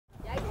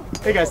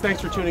Hey guys, thanks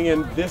for tuning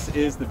in. This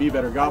is the Be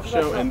Better Golf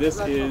Show, and this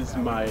is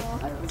my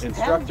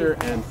instructor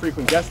and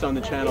frequent guest on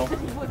the channel,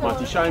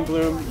 Monte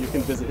Scheinblum. You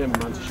can visit him at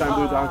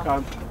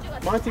montescheinblum.com.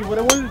 Monte, what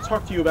I wanted to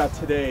talk to you about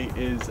today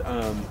is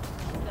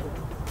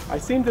I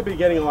seem to be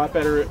getting a lot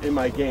better in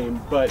my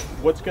game, but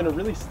what's going to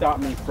really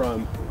stop me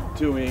from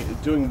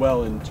doing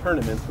well in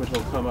tournaments, which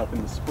will come up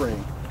in the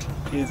spring,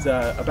 is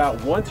about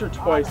once or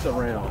twice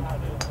around.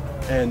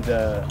 And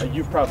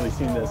you've probably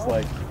seen this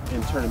like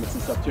in tournaments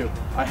and stuff too.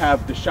 I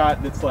have the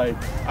shot that's like,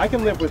 I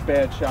can live with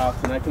bad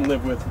shots and I can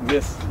live with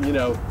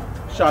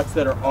shots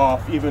that are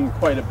off even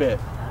quite a bit,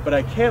 but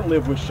I can't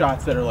live with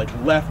shots that are like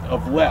left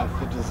of left.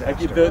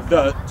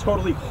 The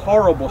totally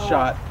horrible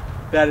shot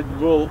that it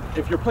will,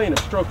 if you're playing a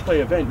stroke play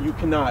event, you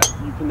cannot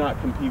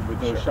compete with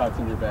those shots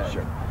in your bag.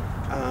 Sure.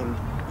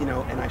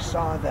 And I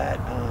saw that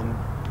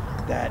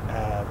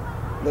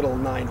little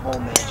 9-hole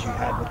match you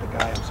had with the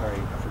guy. I'm sorry,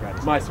 I forgot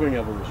his name. My Swing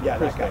Evolution. Yeah,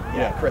 Christo. that guy.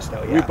 Yeah,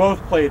 Christo. Yeah. We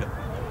both played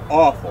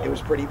awful. It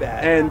was pretty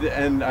bad.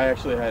 And I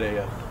actually had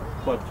a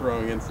club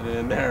throwing incident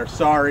in there.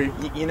 Sorry,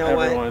 you know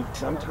everyone. What?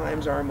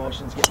 Sometimes our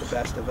emotions get the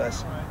best of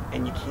us,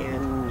 and you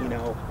can't.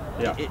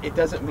 Yeah. It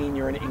doesn't mean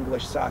you're an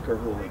English soccer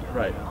hooligan.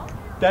 Right.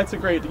 That's a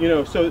great.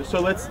 So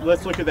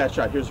let's look at that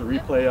shot. Here's a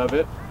replay of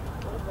it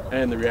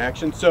and the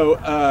reaction. So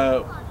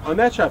on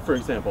that shot, for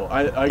example,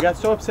 I got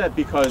so upset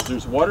because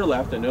there's water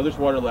left. I know there's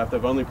water left.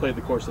 I've only played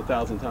the course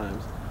 1,000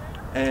 times,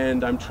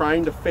 and I'm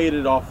trying to fade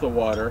it off the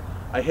water.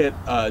 I hit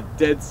a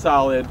dead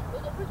solid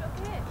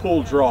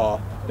pull draw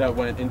that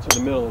went into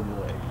the middle of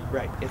the lake.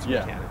 Right, it's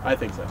mechanical. I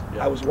think so.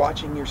 Yeah. I was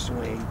watching your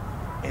swing,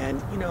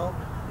 and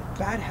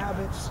bad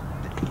habits,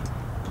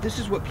 this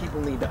is what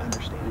people need to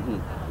understand.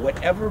 Mm-hmm.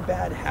 Whatever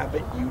bad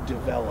habit you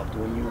developed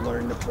when you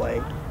learn to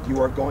play, you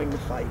are going to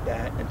fight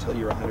that until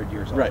you're 100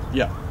 years old. Right,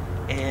 yeah.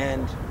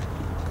 And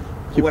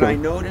what I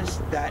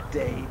noticed that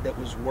day that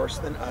was worse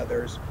than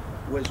others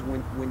was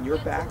when your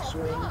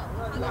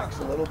backswing lacks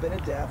a little bit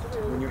of depth,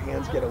 when your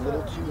hands get a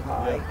little too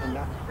high, and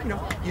not,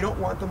 you don't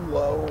want them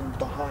low and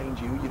behind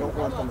you. You don't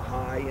want them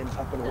high and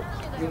up and over.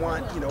 You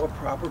want, a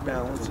proper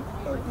balance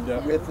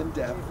of width and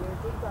depth.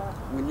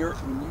 When you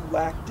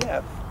lack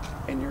depth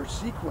and your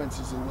sequence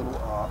is a little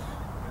off,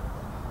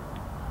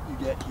 you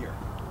get here.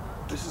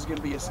 This is going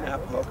to be a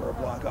snap hook or a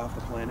block off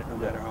the planet, no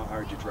matter how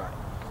hard you try.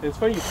 It's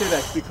funny you say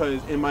that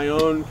because in my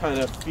own kind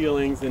of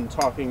feelings and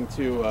talking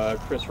to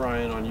Chris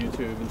Ryan on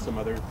YouTube and some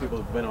other people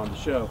who've been on the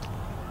show,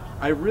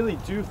 I really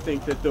do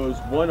think that those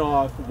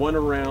one-off,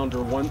 one-around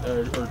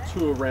or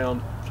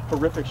two-around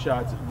horrific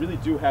shots really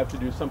do have to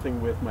do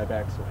something with my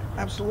backswing.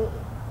 Absolutely.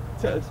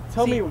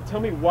 Tell me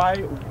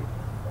why.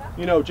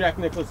 Jack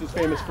Nicklaus is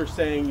famous for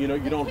saying, you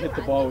don't hit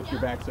the ball with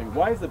your backswing.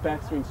 Why is the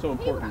backswing so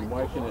important?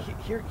 Why can it?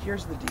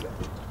 Here's the deal.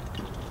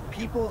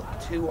 People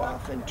too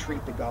often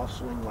treat the golf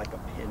swing like a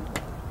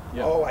pinball.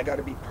 Yeah. Oh, I got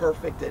to be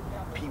perfect at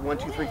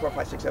P1, 2, 3, 4,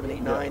 5, 6, 7,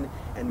 8, 9,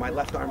 and my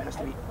left arm has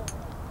to be.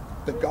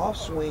 The golf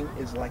swing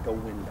is like a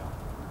window,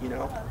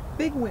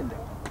 big window,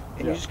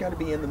 and you just got to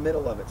be in the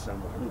middle of it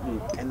somewhere.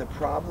 Mm-hmm. And the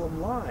problem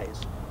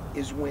lies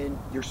is when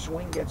your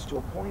swing gets to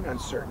a point on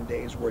certain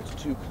days where it's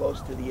too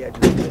close to the edge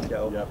of the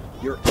window,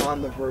 you're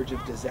on the verge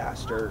of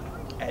disaster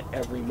at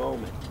every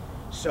moment.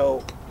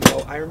 So,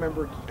 I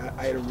remember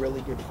I had a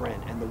really good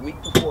friend, and the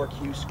week before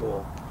Q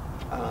school,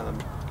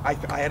 I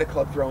had a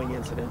club throwing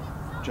incident,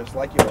 just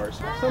like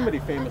yours. Somebody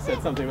famous said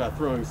something about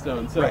throwing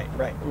stones. So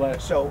Right.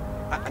 So,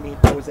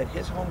 I was at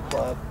his home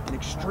club, an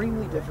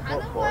extremely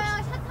difficult course.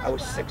 I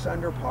was 6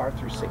 under par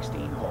through 16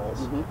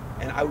 holes,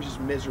 and I was just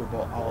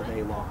miserable all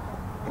day long.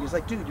 And he's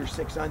like, dude, you're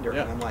 6 under.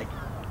 And I'm like,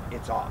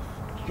 it's off.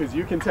 Because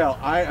you can tell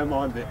I am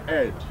on the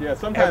edge. Yeah,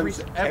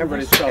 sometimes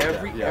everybody's felt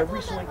that.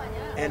 Every swing.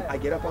 And I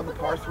get up on the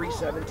par 3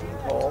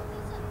 17th hole,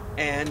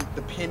 and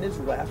the pin is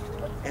left,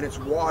 and it's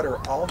water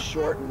all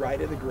short and right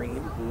of the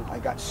green. I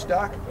got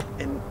stuck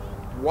and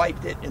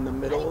wiped it in the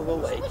middle of the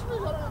lake,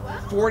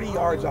 40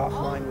 yards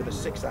offline with a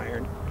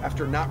 6-iron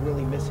after not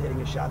really hitting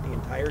a shot the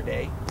entire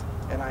day.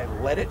 And I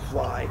let it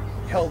fly,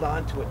 held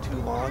on to it too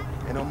long,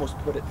 and almost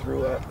put it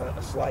through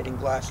a sliding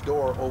glass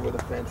door over the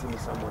fence into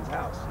someone's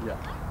house. Yeah.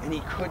 And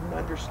he couldn't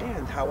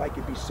understand how I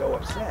could be so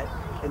upset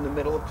in the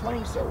middle of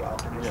playing so well.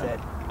 And I said,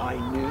 I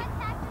knew.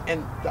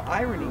 And the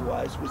irony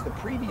was the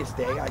previous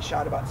day I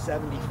shot about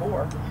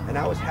 74, and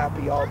I was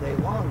happy all day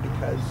long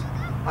because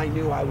I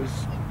knew I was,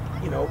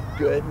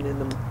 good and in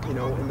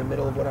the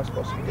middle of what I was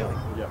supposed to be doing.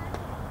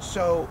 Yeah.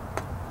 So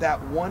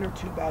that 1 or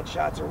 2 bad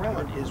shots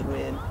around is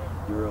when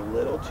you're a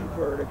little too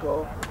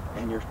vertical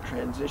and your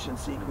transition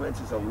sequence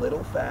is a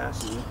little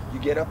fast. You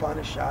get up on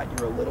a shot,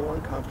 you're a little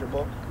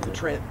uncomfortable.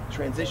 The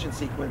transition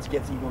sequence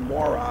gets even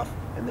more off,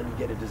 and then you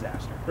get a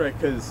disaster. Right,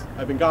 because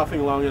I've been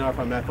golfing long enough,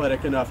 I'm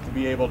athletic enough to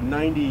be able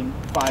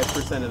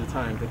 95% of the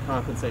time to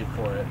compensate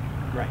for it.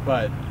 Right.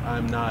 But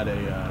I'm not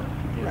a,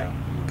 Right.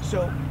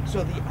 So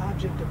the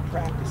object of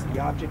practice, the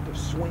object of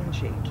swing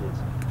changes,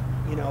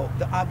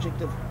 the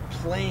object of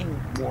playing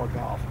more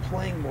golf,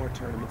 playing more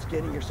tournaments,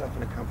 getting yourself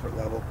in a comfort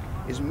level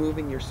is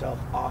moving yourself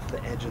off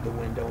the edge of the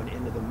window and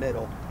into the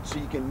middle so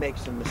you can make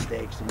some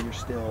mistakes and you're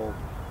still,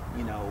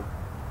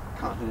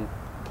 confident.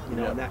 you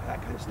know, and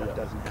that kind of stuff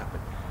doesn't happen.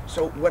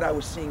 So what I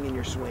was seeing in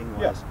your swing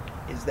was,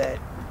 is that,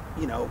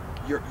 you know,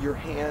 your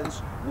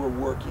hands were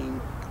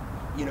working,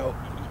 you know,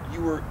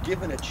 you were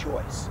given a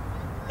choice.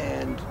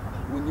 And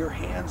when your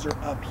hands are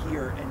up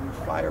here and you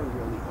fire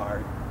really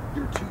hard,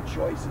 your two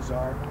choices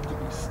are to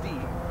be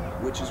steep,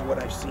 which is what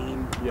I've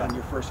seen on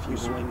your first few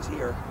swings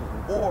here,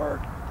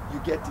 or you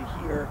get to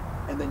here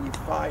and then you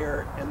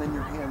fire and then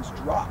your hands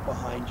drop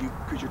behind you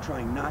because you're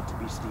trying not to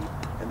be steep,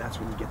 and that's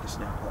when you get the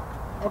snap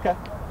hook. Okay.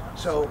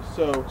 So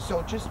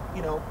just,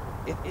 you know,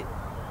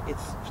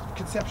 it's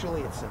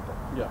conceptually it's simple.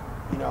 Yeah.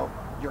 You know,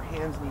 your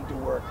hands need to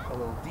work a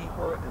little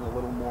deeper and a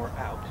little more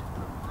out.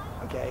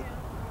 Okay.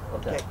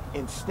 Okay.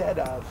 Instead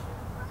of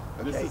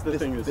this is the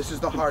thing. This is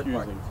the hard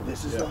part.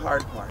 This is the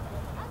hard part.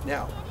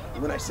 Now,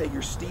 when I say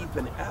you're steep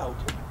and out,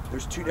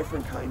 there's two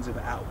different kinds of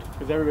out.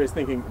 Because everybody's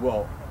thinking,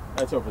 well,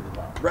 that's over the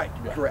top. Right.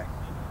 Correct.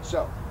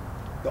 So,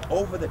 the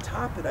over the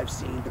top that I've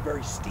seen, the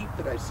very steep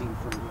that I've seen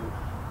from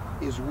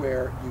you, is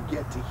where you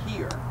get to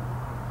here.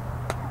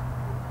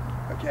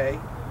 Okay.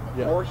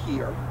 Yeah. Or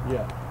here.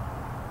 Yeah.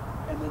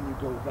 And then you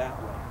go that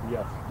way.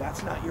 Yes.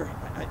 That's not your.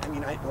 I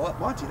mean, well,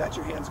 Monty, that's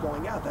your hands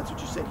going out. That's what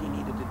you said he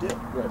needed to do.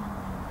 Right.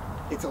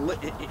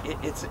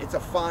 It's a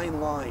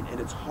fine line, and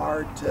it's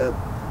hard to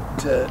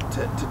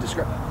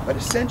describe. But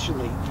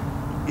essentially,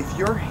 if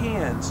your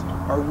hands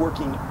are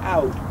working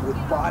out with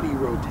body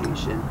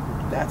rotation,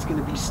 that's going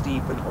to be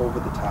steep and over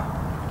the top.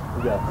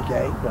 Yeah.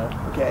 Okay.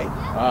 Okay.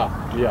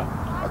 Ah.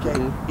 Yeah. Okay.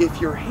 Mm-hmm. If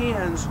your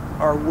hands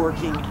are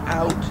working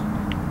out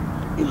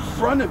in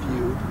front of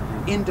you,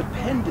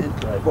 independent,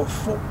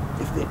 before,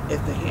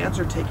 if the hands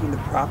are taking the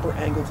proper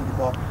angle to the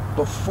ball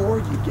before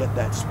you get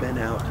that spin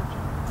out,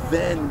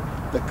 then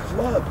the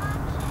club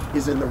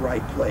is in the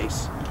right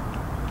place.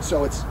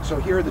 So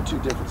here are the two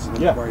differences.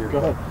 Yeah, go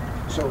ahead.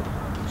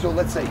 So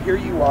let's say here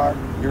you are,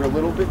 you're a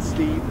little bit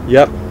steep.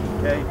 Yep.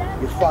 Okay.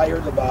 You fire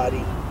the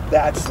body.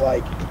 That's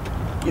like,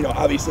 you know,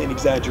 obviously an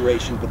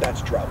exaggeration, but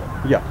that's trouble.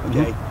 Yeah.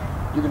 Okay.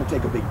 Mm-hmm. You're going to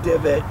take a big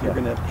divot. You're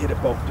going to hit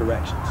it both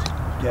directions.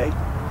 Okay.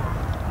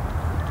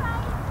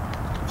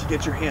 If you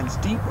get your hands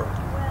deeper,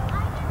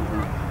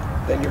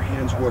 then your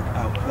hands work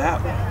out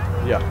that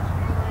way. Yeah.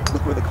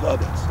 Look where the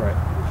club is. Right.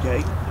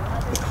 Okay.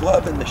 The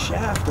club and the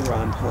shaft are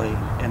on plane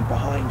and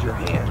behind your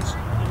hands,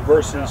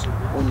 versus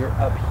when you're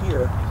up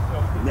here.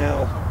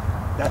 Now,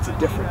 that's a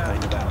different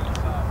kind of out.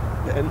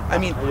 And I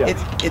mean,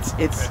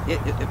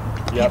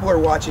 people are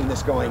watching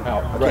this going,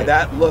 okay,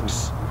 that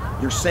looks.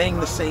 You're saying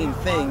the same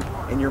thing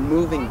and you're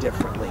moving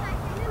differently.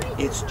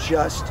 It's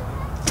just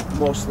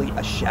mostly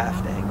a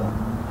shaft angle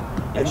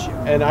issue.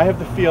 And I have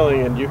the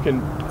feeling, and you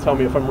can tell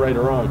me if I'm right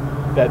or wrong,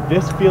 that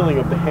this feeling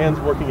of the hands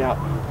working out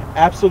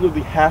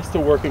absolutely has to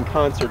work in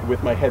concert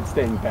with my head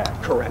staying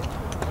back. Correct.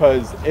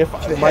 Because if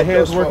my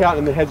hands work out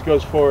and the head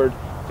goes forward,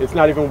 it's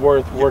not even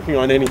worth working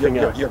on anything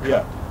else. You're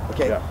cut.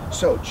 Okay,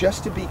 so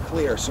just to be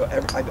clear, so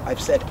I've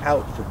said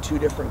out for two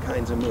different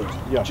kinds of moves.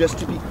 Yeah. Just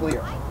to be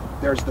clear,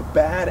 there's the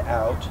bad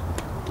out,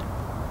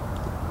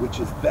 which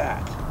is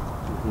that.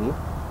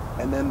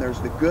 Mm-hmm. And then there's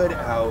the good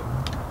out,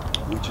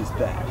 which is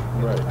that.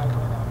 Right.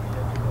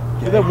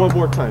 Okay. Do that one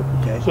more time.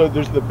 Okay. So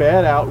there's the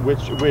bad out,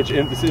 which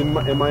in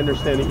my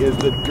understanding is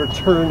that your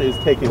turn is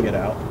taking it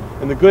out,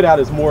 and the good out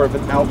is more of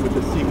an out with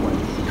the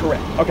sequence.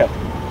 Correct. Okay.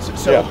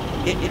 So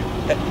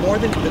more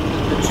than the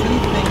two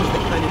things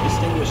that kind of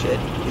distinguish it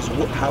is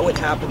how it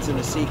happens in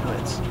the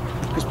sequence.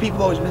 Because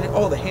people always think,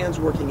 oh, the hand's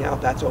working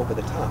out, that's over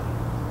the top.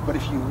 But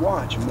if you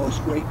watch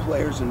most great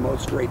players and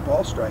most great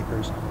ball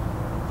strikers,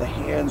 the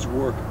hands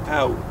work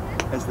out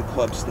as the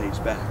club stays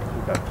back.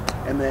 Okay.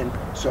 And then,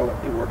 so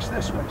it works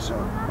this way. So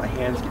my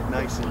hands get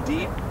nice and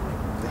deep,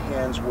 the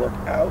hands work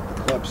out,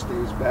 the club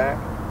stays back,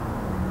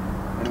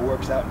 and it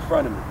works out in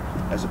front of me.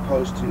 As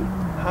opposed to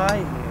high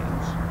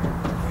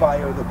hands,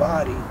 fire the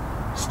body,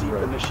 steep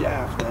in the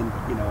shaft, and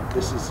you know,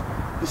 this is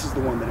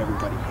the one that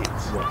everybody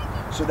hates.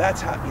 Right. So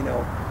that's how, you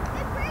know,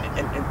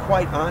 and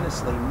quite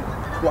honestly,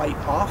 quite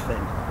often,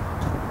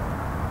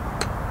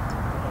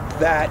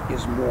 that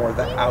is more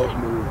the out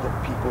move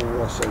that people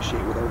will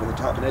associate with over the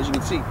top. And as you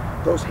can see,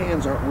 those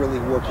hands aren't really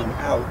working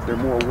out, they're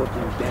more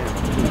working down.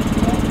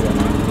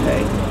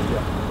 Okay?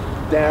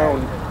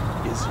 Down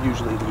is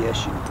usually the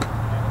issue.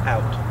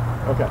 Out.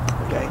 Okay.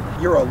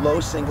 Okay? You're a low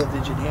single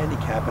digit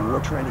handicap, and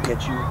we're trying to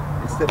get you,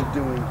 instead of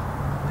doing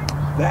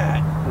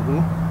that,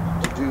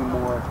 to do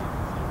more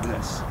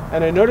this.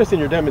 And I noticed in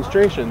your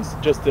demonstrations,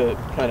 just to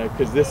kind of,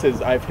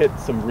 because I've hit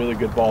some really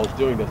good balls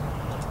doing this,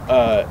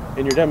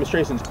 in your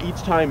demonstrations,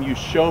 each time you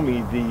show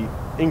me the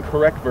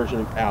incorrect version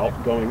of out,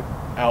 going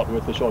out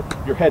with the shoulder,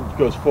 your head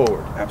goes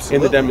forward. Absolutely.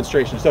 In the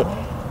demonstration. So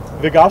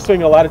the golf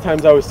swing, a lot of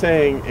times I was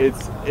saying,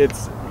 it's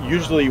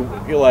usually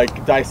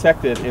like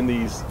dissected in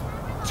these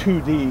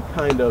 2D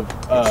kind of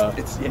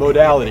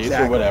modalities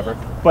or whatever,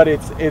 but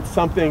it's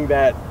something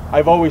that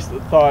I've always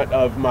thought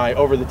of my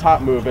over the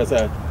top move as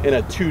in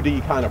a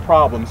 2D kind of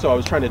problem. So I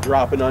was trying to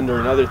drop it under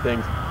and other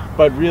things,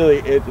 but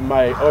really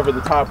my over the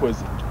top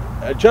was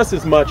just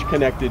as much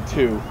connected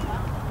to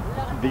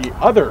the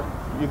other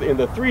in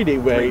the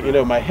 3D way, you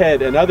know, my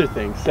head and other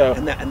things. So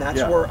and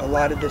that's where a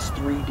lot of this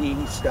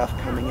 3D stuff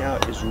coming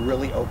out is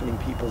really opening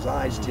people's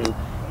eyes to,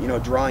 you know,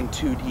 drawing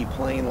 2D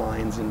plane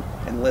lines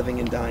and living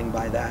and dying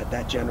by that.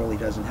 That generally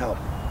doesn't help.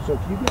 So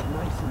if you get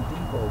nice and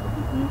deep over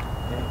here,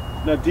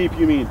 okay? Now deep,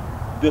 you mean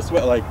this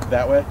way, like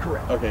that way?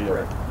 Correct. Okay,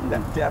 correct.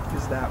 That depth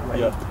is that way.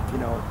 Yep. You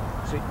know,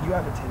 so you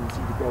have a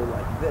tendency to go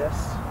like this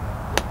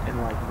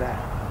and like that.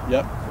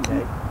 Yep.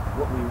 Okay.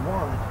 What we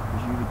want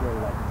is you to go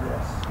like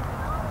this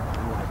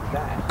and like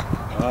that.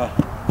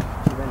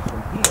 So then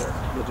from here,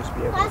 you'll just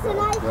be able to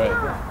go.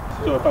 Right.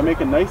 So if I make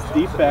a nice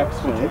deep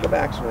backswing. Take a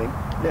backswing.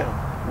 Now,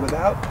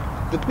 without,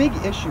 the big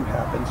issue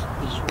happens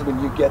is when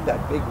you get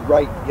that big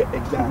right,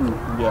 exactly.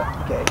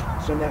 Yeah. Okay,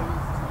 so now,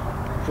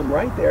 from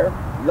right there,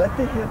 let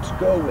the hips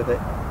go with it.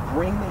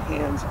 Bring the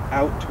hands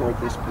out toward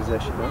this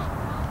position.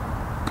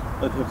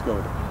 Let the hips go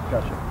with it.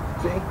 Gotcha.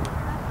 See?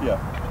 Yeah.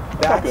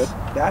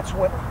 That's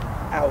what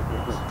out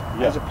is.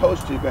 Yeah. As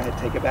opposed to, go ahead,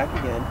 take it back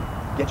again.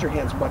 Get your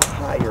hands much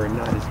higher and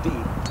not as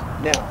deep.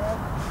 Now,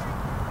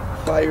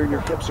 fire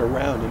your hips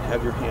around and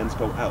have your hands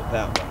go out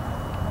that way.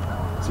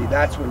 See,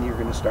 that's when you're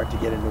going to start to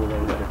get into a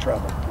little bit of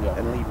trouble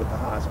and lead with the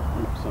hosel.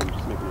 So I'm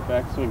just making a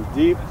backswing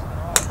deep,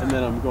 and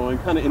then I'm going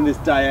kind of in this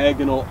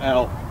diagonal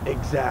out.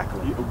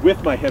 Exactly.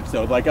 With my hips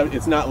though, like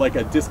it's not like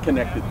a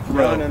disconnected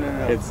throw.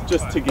 No. It's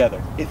just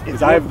together.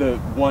 Because I have the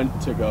one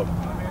to go.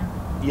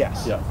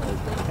 Yes. Yeah.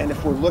 And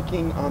if we're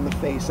looking on the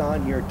face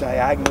on here,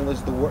 diagonal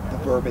is the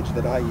verbiage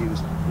that I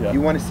use. Yeah. You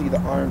want to see the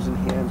arms and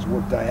hands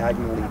work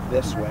diagonally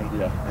this way.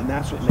 Yeah. And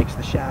that's what makes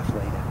the shaft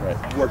laid in.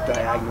 Right. Work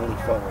diagonally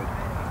forward.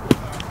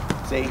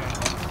 See?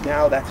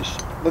 Now that's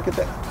a, look at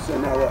that. So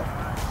now look.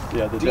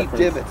 Yeah, the deep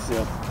difference.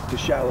 divots to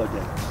shallow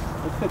divots.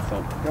 Let's hit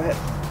some. Go ahead.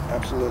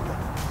 Absolutely.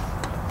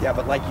 Yeah,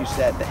 but like you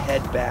said, the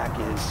head back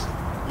is...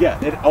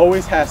 Yeah, it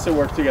always has to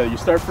work together. You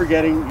start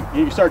forgetting,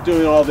 you start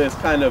doing all this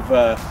kind of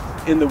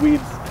in the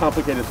weeds,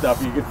 complicated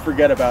stuff. You can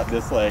forget about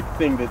this like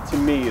thing that to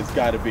me has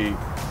got to be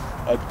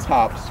a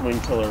top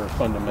swing killer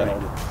fundamental.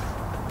 Right.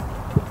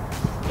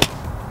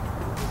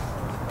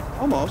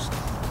 Almost.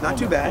 Not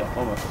too bad. Yeah,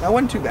 almost. That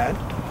wasn't too bad.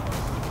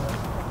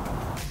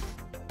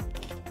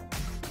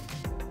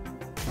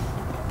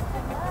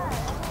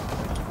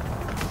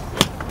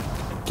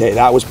 Okay,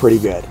 that was pretty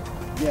good.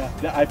 Yeah,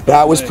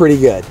 that was pretty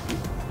good.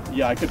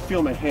 Yeah, I could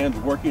feel my hands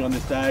working on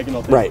this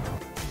diagonal thing. Right.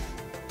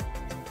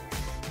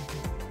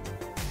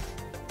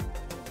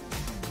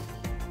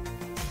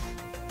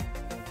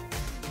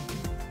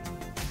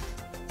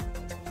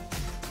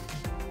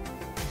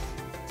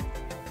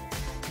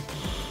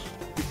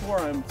 Before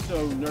I'm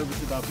so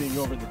nervous about being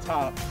over the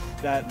top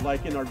that,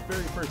 like in our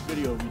very first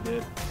video we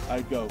did,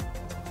 I'd go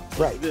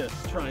like this,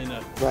 trying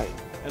to,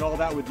 and all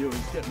that would do is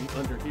get me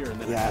under here. And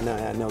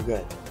then no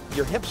good.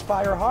 Your hips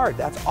fire hard,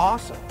 that's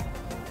awesome.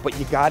 But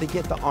you got to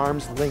get the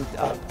arms linked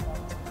up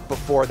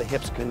before the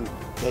hips can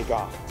take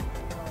off.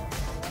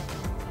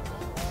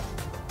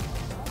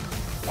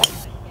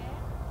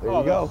 There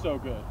you go. So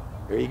good.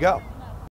 There you go.